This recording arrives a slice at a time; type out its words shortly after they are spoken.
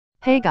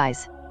Hey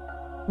guys!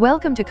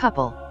 Welcome to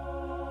Couple.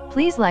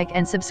 Please like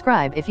and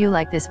subscribe if you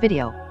like this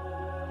video.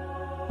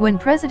 When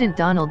President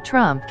Donald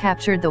Trump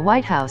captured the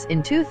White House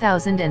in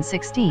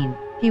 2016,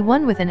 he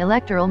won with an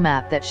electoral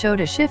map that showed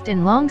a shift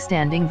in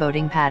long-standing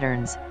voting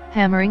patterns,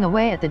 hammering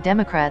away at the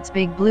Democrats'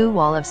 big blue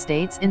wall of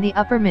states in the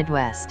upper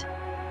Midwest.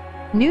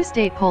 New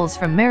state polls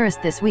from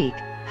Marist this week,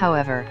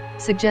 however,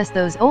 suggest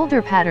those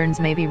older patterns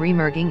may be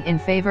reemerging in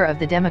favor of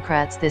the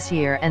Democrats this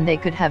year, and they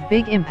could have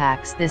big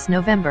impacts this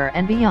November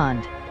and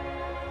beyond.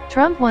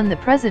 Trump won the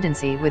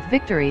presidency with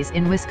victories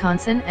in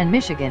Wisconsin and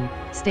Michigan,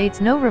 states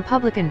no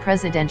Republican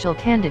presidential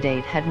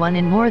candidate had won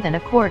in more than a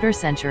quarter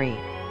century.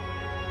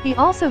 He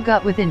also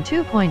got within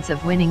 2 points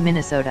of winning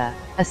Minnesota,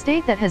 a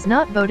state that has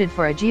not voted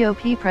for a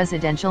GOP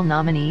presidential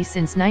nominee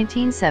since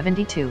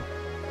 1972.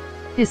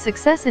 His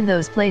success in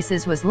those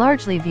places was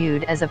largely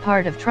viewed as a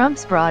part of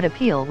Trump's broad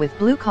appeal with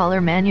blue-collar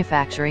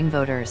manufacturing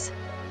voters.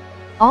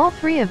 All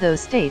three of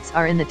those states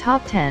are in the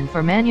top 10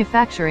 for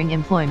manufacturing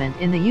employment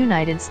in the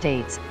United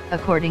States,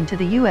 according to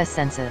the U.S.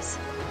 Census.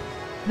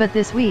 But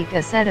this week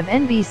a set of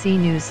NBC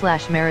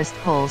News/Marist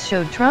polls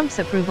showed Trump's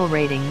approval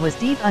rating was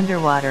deep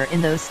underwater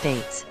in those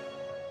states.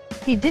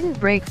 He didn't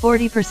break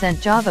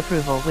 40% job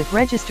approval with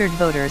registered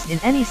voters in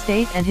any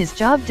state, and his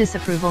job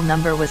disapproval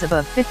number was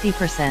above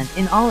 50%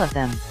 in all of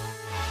them.